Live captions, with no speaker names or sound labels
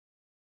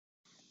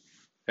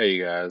Hey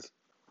guys,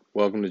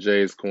 welcome to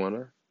Jay's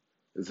Corner.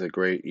 It's a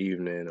great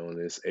evening on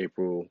this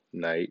April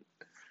night.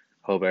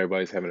 Hope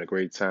everybody's having a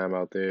great time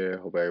out there.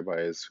 Hope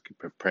everybody's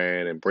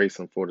preparing and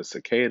bracing for the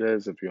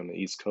cicadas if you're on the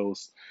East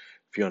Coast.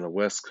 If you're on the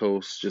West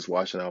Coast, just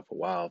watching out for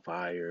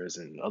wildfires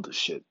and other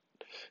shit.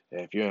 And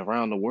if you're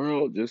around the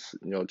world, just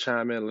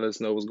chime in and let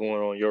us know what's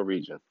going on in your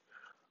region.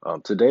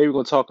 Today we're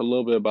gonna talk a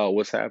little bit about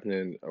what's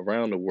happening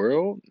around the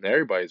world in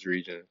everybody's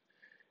region.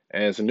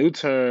 And it's a new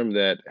term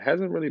that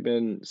hasn't really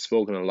been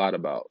spoken a lot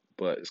about,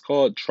 but it's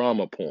called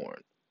trauma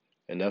porn.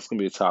 And that's going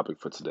to be a topic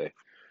for today.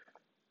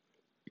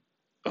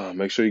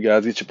 Make sure you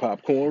guys get your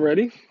popcorn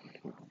ready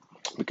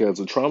because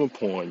with trauma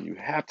porn, you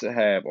have to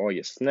have all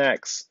your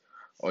snacks,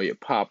 all your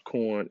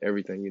popcorn,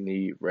 everything you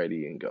need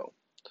ready and go.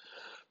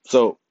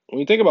 So, when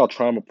you think about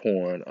trauma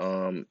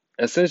porn,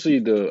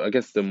 essentially, I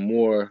guess the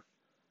more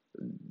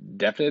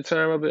definite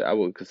term of it, I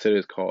would consider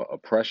it's called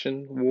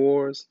oppression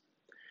wars.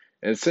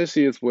 And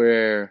essentially, it's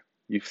where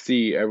you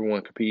see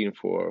everyone competing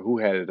for who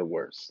had it the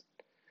worst.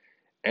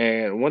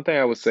 And one thing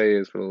I would say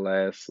is for the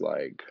last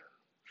like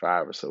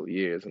 5 or so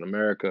years in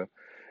America,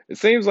 it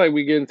seems like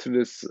we get into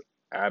this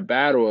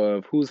battle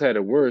of who's had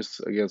it worse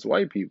against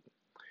white people.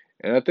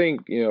 And I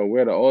think, we're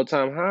at an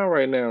all-time high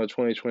right now in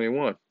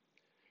 2021.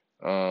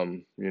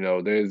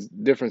 There's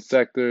different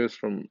sectors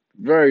from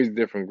various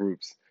different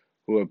groups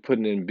who are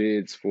putting in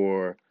bids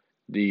for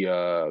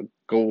the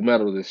gold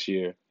medal this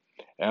year.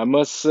 And I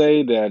must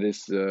say that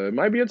it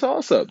might be a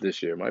toss-up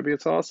this year. It might be a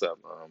toss-up.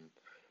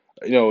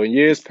 In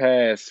years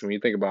past, when you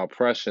think about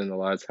oppression, a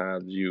lot of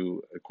times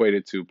you equate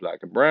it to black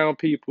and brown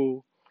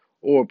people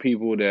or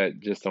people that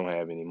just don't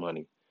have any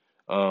money.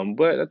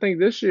 But I think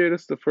this year,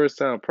 this is the first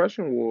time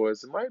oppression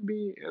wars might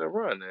be in a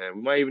run, and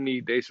we might even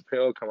need Dave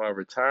Chappelle to come out of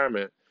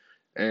retirement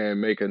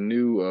and make a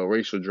new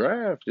racial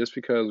draft, just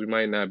because we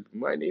might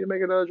need to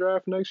make another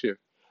draft next year.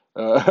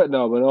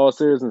 No, but in all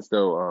seriousness,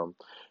 though,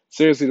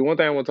 seriously, the one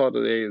thing I want to talk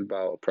today is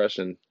about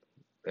oppression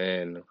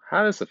and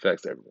how this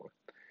affects everyone.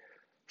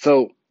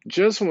 So,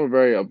 just from a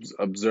very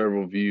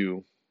observable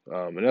view,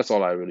 and that's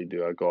all I really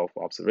do. I go off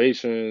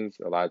observations.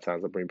 A lot of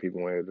times I bring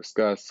people in to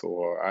discuss,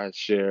 or I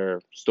share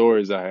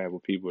stories I have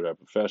with people that are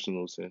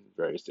professionals in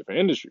various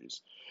different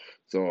industries.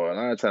 So, a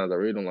lot of times I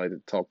really don't like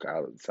to talk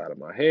out of the side of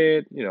my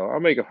head. I'll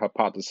make a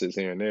hypothesis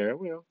here and there,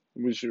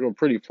 which are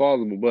pretty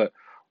plausible, but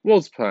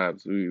most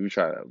times we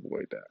try to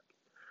avoid that.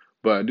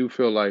 But I do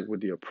feel like with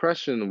the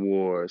oppression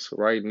wars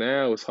right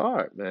now, it's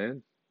hard,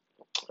 man.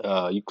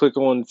 You click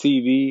on the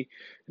TV,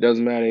 it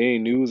doesn't matter any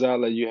news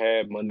outlet you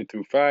have Monday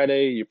through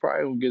Friday, you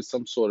probably gonna get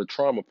some sort of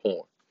trauma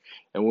porn.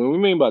 And what we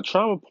mean by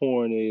trauma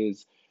porn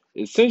is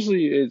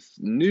essentially it's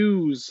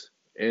news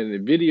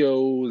and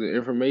videos and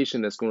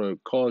information that's gonna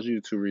cause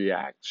you to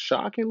react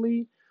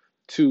shockingly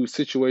to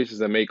situations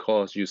that may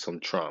cause you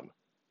some trauma.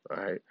 All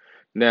right.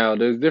 Now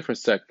there's different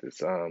sectors,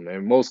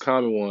 and most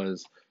common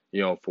ones,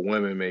 for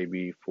women may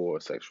be for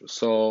sexual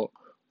assault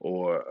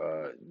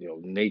or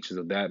natures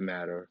of that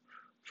matter.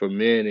 For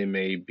men, it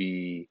may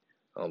be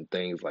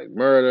things like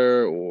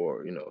murder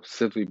or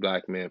simply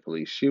black men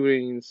police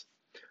shootings.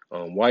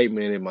 White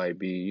men, it might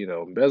be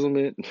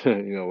embezzlement,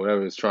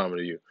 whatever is trauma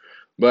to you.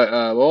 But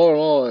all in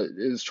all,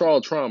 it's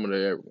trauma to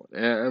everyone.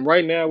 And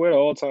right now, we're at an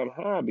all-time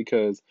high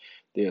because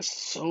there's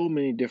so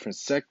many different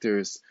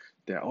sectors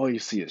that all you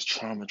see is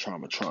trauma,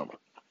 trauma, trauma.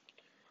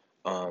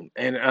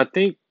 And I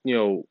think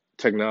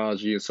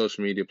technology and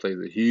social media plays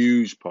a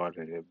huge part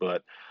in it.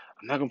 But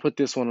I'm not gonna put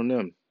this one on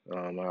them.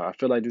 I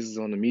feel like this is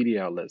on the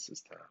media outlets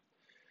this time.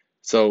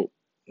 So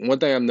one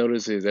thing I've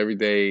noticed is every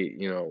day,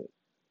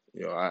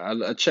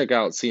 I check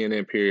out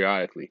CNN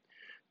periodically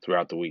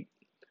throughout the week.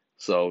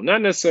 So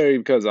not necessarily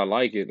because I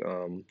like it,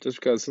 just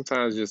because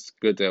sometimes it's just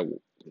good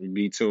to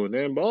be tuned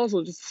in, but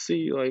also just to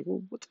see like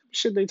what type of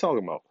shit they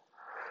talking about.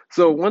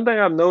 So one thing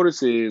I've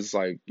noticed is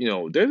like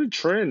there's a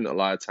trend a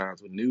lot of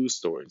times with news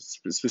stories,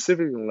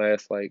 specifically in the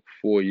last like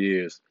 4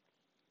 years.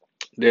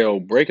 They'll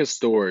break a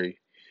story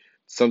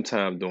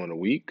sometime during the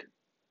week.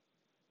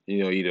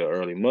 Either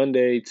early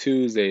Monday,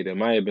 Tuesday. There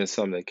might have been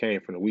something that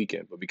came from the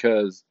weekend, but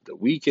because the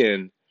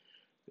weekend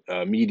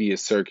media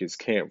circuits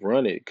can't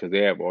run it because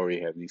they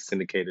already have these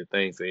syndicated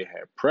things they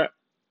have prep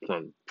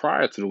from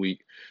prior to the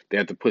week. They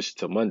have to push it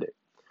to Monday.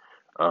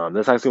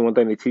 That's actually one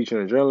thing they teach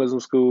in journalism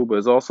school, but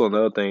it's also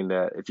another thing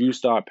that if you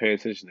start paying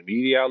attention to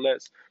media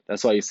outlets,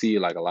 that's why you see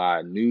like a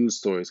lot of news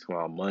stories come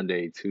out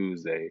Monday,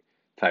 Tuesday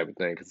type of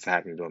thing because it's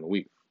happening during the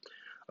week.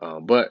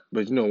 But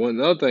one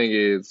another thing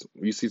is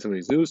you see some of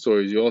these news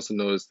stories, you also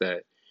notice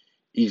that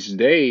each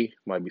day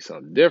might be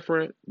something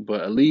different,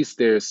 but at least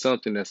there's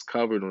something that's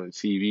covered on the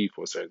TV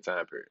for a certain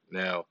time period.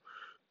 Now,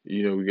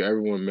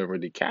 everyone remember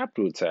the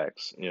Capitol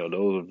attacks.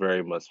 Those are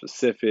very much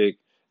specific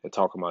and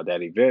talking about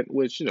that event,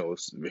 which,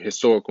 is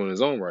historical in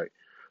its own right.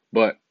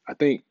 But I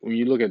think when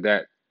you look at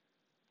that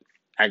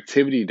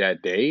activity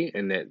that day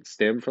and that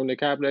stemmed from the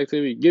Capitol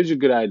activity, it gives you a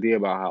good idea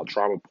about how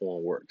trauma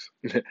porn works.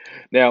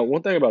 Now,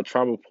 one thing about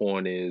trauma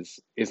porn is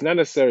it's not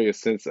necessarily a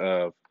sense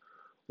of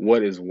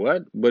what is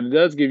what, but it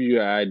does give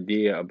you an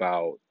idea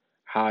about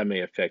how it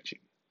may affect you.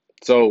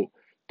 So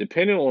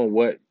depending on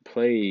what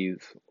plays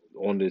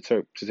on the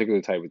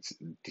particular type of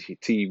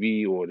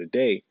TV or the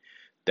day,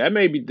 that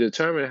may be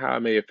determine how it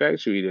may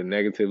affect you either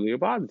negatively or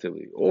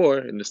positively, or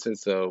in the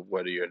sense of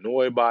whether you're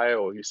annoyed by it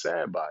or you're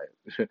sad by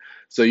it.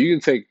 So you can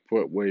take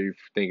where you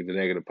think the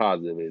negative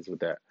positive is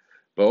with that.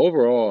 But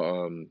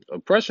overall,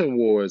 oppression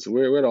wars,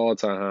 we're at an all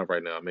time high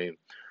right now. I mean,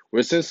 we're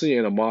essentially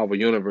in a Marvel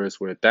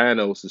universe where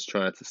Thanos is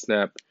trying to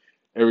snap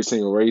every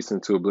single race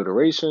into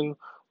obliteration,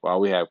 while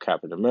we have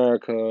Captain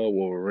America,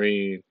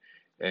 Wolverine,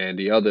 and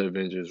the other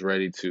Avengers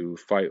ready to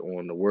fight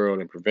on the world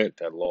and prevent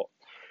that law.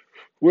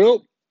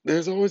 Well,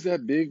 there's always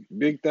that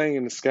big thing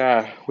in the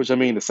sky, which I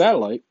mean the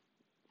satellite,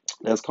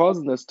 that's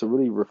causing us to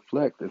really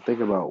reflect and think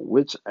about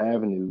which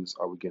avenues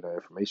are we getting our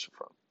information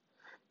from.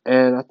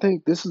 And I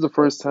think this is the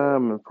first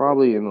time, and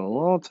probably in a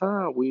long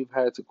time, we've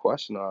had to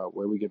question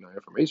where we getting our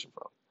information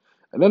from.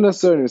 And not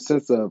necessarily in the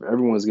sense of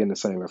everyone's getting the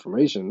same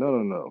information. No,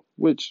 no, no.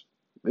 Which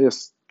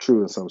is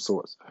true in some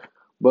sorts.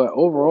 But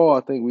overall,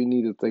 I think we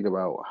need to think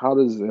about how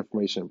does this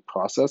information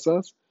process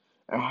us,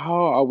 and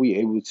how are we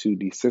able to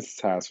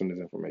desensitize from this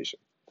information.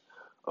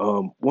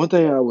 One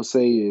thing I would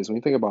say is when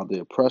you think about the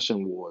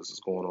oppression wars that's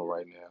going on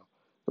right now,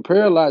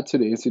 compare a lot to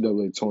the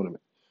NCAA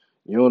tournament.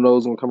 You don't know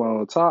who's gonna come out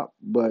on top,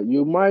 but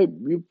you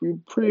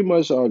pretty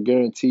much are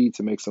guaranteed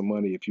to make some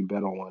money if you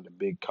bet on one of the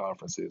big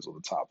conferences or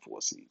the top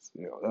four seeds.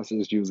 That's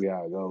just usually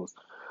how it goes.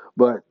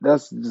 But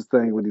that's just the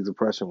thing with these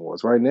oppression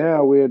wars. Right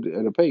now we're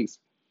at a pace.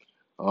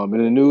 In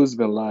the news, there's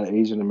been a lot of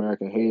Asian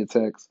American hate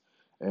attacks,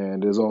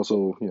 and there's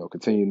also,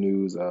 continued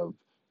news of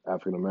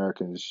African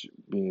Americans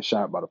being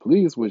shot by the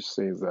police, which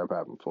seems to have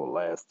happened for the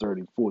last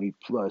 30, 40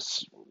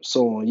 plus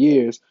so on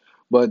years.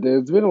 But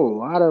there's been a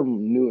lot of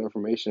new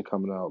information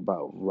coming out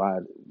about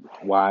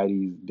why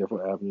these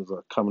different avenues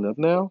are coming up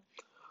now.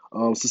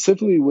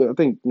 Specifically, with, I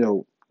think,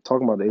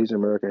 talking about the Asian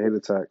American hate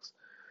attacks,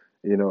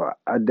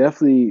 I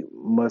definitely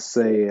must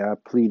say I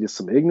pleaded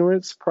some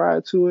ignorance prior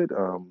to it.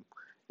 I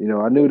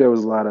knew there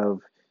was a lot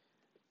of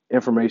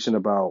information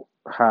about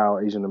how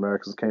Asian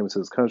Americans came into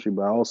this country,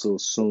 but I also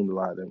assumed a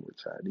lot of them were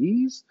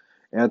Chinese.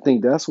 And I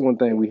think that's one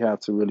thing we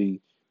have to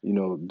really,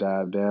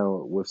 dive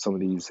down with some of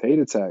these hate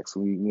attacks.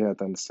 We have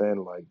to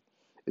understand like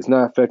it's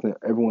not affecting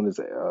everyone is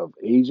of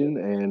Asian,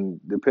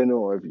 and depending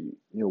on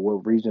if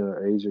what region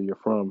of Asia you're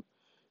from,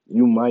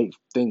 you might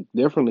think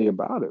differently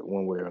about it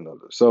one way or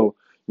another. So,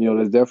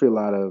 there's definitely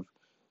a lot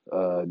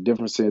of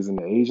differences in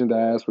the Asian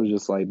diaspora,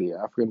 just like the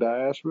African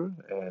diaspora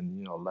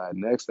and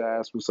Latinx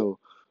diaspora. So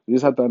we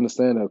just have to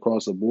understand that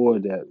across the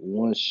board that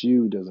one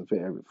shoe doesn't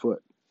fit every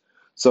foot.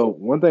 So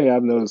one thing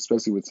I've noticed,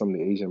 especially with some of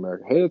the Asian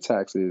American hate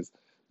attacks, is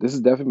this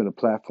has definitely been a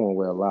platform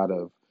where a lot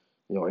of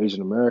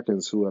Asian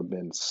Americans who have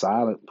been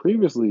silent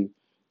previously,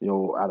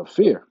 out of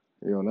fear,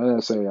 not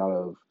necessarily out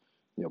of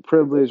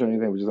privilege or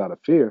anything, but just out of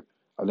fear,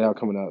 are now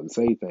coming out and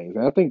say things.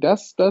 And I think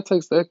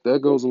that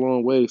goes a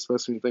long way,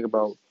 especially when you think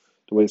about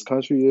the way this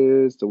country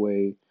is, the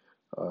way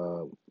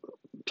uh,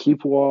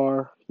 people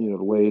are, the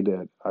way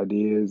that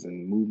ideas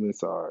and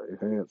movements are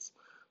enhanced.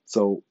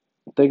 So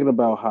thinking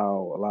about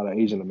how a lot of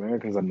Asian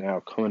Americans are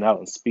now coming out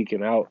and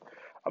speaking out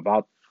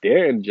about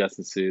their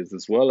injustices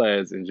as well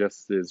as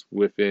injustices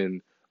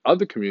within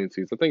other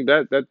communities, I think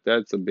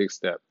that's a big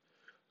step.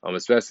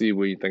 Especially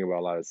when you think about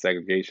a lot of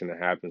segregation that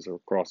happens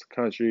across the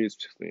country,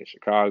 especially in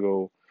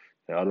Chicago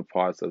and other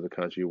parts of the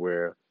country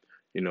where,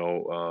 I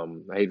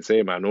hate to say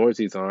it,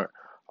 minorities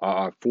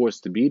are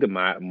forced to be the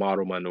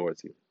model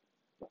minority.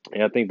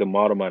 And I think the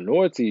model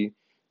minority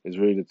is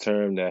really the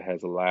term that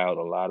has allowed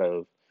a lot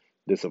of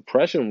this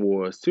oppression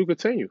wars to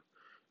continue.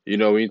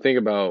 When you think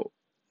about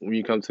when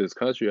you come to this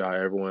country, how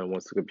everyone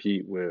wants to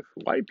compete with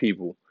white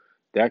people,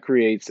 that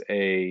creates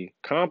a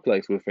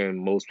complex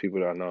within most people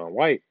that are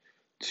non-white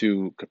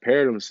to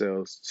compare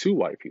themselves to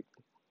white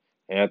people.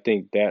 And I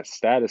think that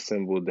status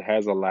symbol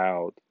has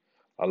allowed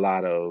a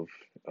lot of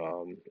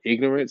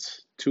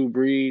ignorance to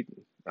breed,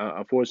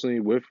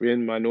 unfortunately,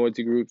 within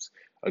minority groups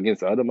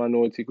against other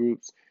minority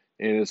groups.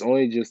 And it's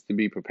only just to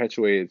be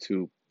perpetuated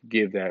to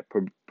give that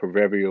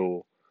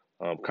proverbial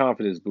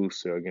confidence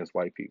booster against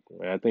white people.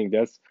 And I think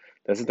that's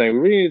the thing we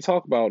really need to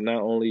talk about,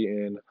 not only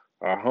in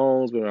our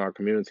homes, but in our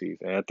communities.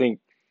 And I think,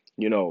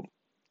 you know,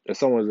 as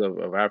someone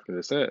of African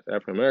descent,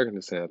 African American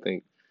descent, I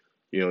think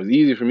it's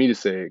easy for me to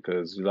say it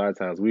because a lot of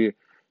times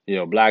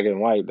black and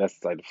white,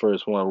 that's like the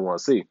first one we want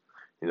to see.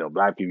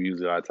 Black people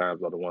usually a lot of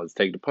times are the ones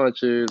to take the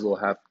punches or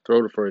have to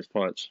throw the first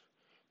punch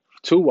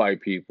to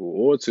white people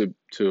or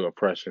to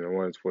oppression and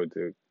ones for it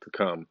to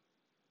come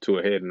to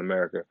a head in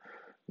America.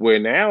 Where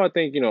now I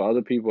think,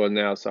 other people are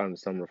now starting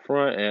to come to the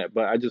front,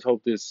 but I just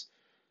hope this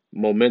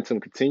momentum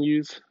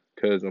continues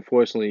because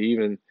unfortunately,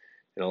 even in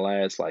the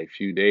last like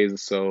few days or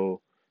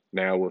so,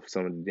 now with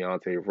some of the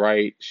Deontay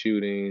Wright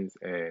shootings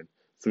and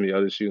some of the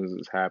other shootings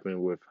that's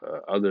happened with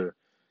other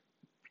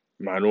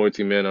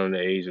minority men under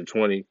the age of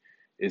 20,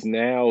 is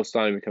now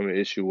starting to become an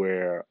issue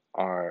where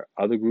are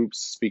other groups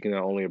speaking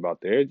not only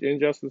about their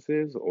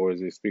injustices or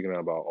is it speaking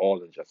about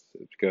all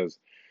injustices? Because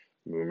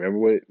remember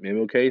what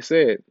MLK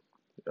said,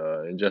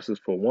 injustice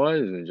for one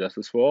is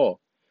injustice for all.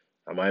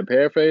 I might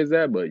paraphrase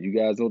that, but you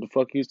guys know what the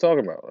fuck he's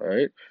talking about, all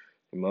right?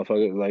 The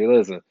motherfucker, like,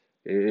 listen,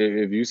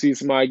 if you see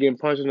somebody getting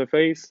punched in the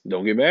face,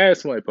 don't get mad if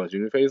somebody punch you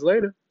in the face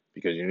later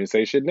because you didn't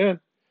say shit then.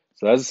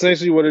 So that's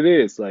essentially what it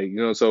is. Like,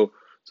 so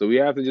we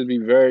have to just be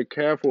very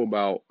careful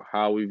about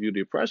how we view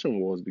the oppression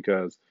wars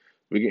because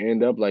we can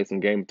end up like some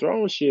Game of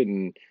Thrones shit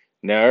and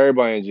now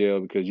everybody in jail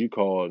because you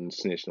called and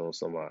snitched on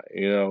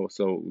somebody.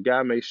 So we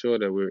gotta make sure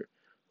that we're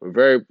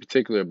very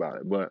particular about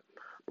it. But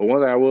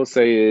one thing I will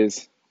say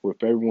is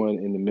with everyone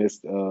in the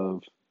midst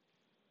of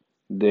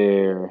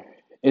their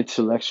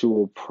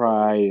intellectual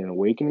pride and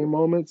awakening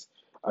moments,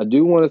 I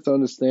do want us to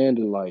understand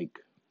that, like,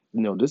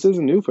 this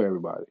isn't new for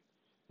everybody.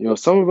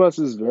 Some of us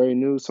is very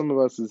new, some of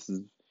us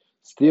is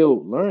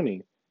still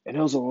learning, and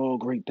those are all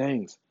great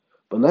things.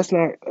 But let's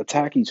not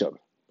attack each other,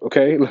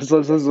 okay?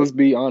 Let's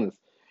be honest.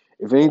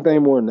 If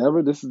anything more than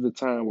ever, this is the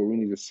time where we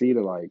need to see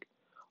that, like,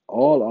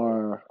 all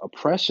our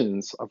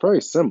oppressions are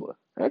very similar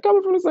and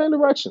coming from the same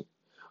direction.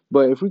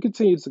 But if we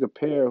continue to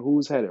compare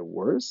who's had it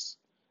worse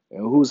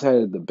and who's had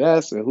it the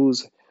best and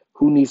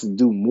who needs to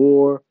do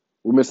more,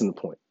 we're missing the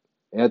point.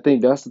 And I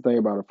think that's the thing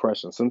about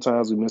oppression.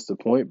 Sometimes we miss the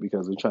point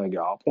because we're trying to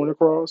get our point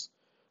across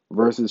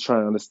versus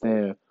trying to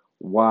understand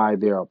why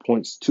there are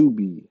points to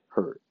be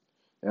heard.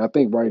 And I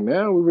think right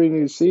now we really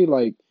need to see,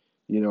 like,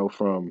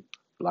 from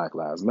Black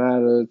Lives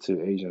Matter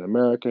to Asian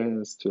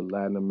Americans to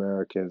Latin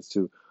Americans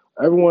to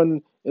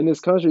everyone in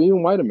this country,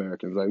 even white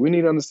Americans. Like, we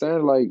need to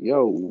understand, like,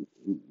 yo,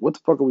 what the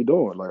fuck are we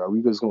doing? Like, are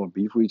we just going to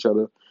beef with each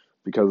other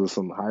because of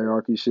some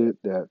hierarchy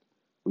shit that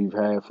we've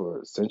had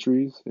for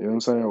centuries? You know what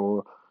I'm saying?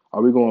 Or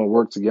are we going to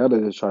work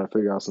together to try to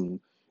figure out some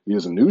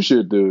new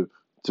shit to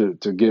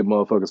get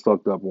motherfuckers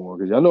fucked up on?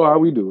 Because y'all know how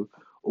we do.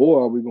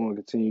 Or are we going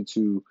to continue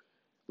to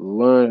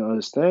learn and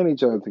understand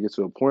each other to get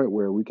to a point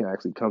where we can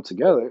actually come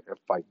together and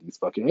fight these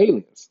fucking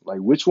aliens? Like,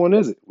 which one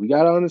is it? We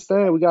gotta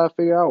understand. We gotta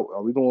figure out.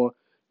 Are we going to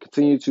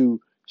continue to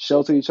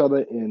shelter each other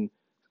in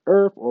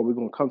Earth, or are we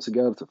going to come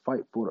together to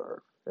fight for the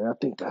Earth? And I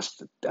think that's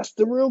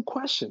the real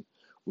question.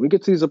 When we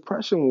get to these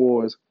oppression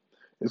wars,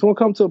 it's going to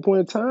come to a point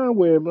in time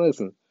where,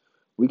 listen,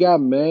 we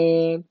got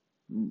man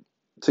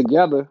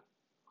together.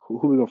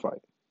 Who we gonna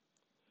fight?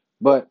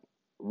 But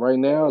right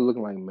now, it's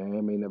looking like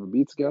man may never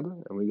be together,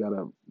 and we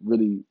gotta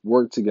really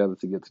work together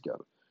to get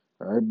together.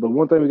 All right. But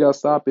one thing we gotta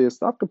stop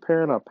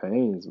comparing our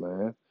pains,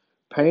 man.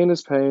 Pain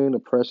is pain,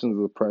 oppression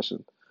is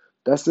oppression.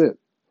 That's it.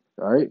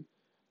 All right.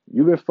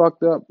 You've been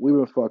fucked up, we've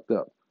been fucked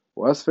up.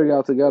 Well, let's figure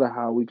out together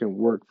how we can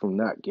work from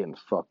not getting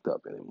fucked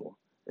up anymore.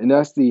 And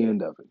that's the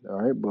end of it.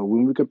 All right. But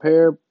when we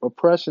compare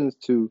oppressions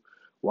to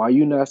why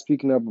you not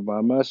speaking up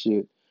about my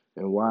shit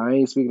and why I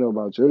ain't speaking up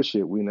about your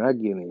shit, we're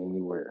not getting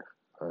anywhere.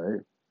 All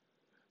right.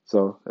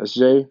 So that's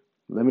Jay.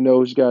 Let me know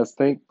what you guys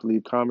think.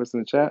 Leave comments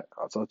in the chat.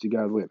 I'll talk to you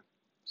guys later.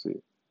 See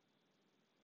you.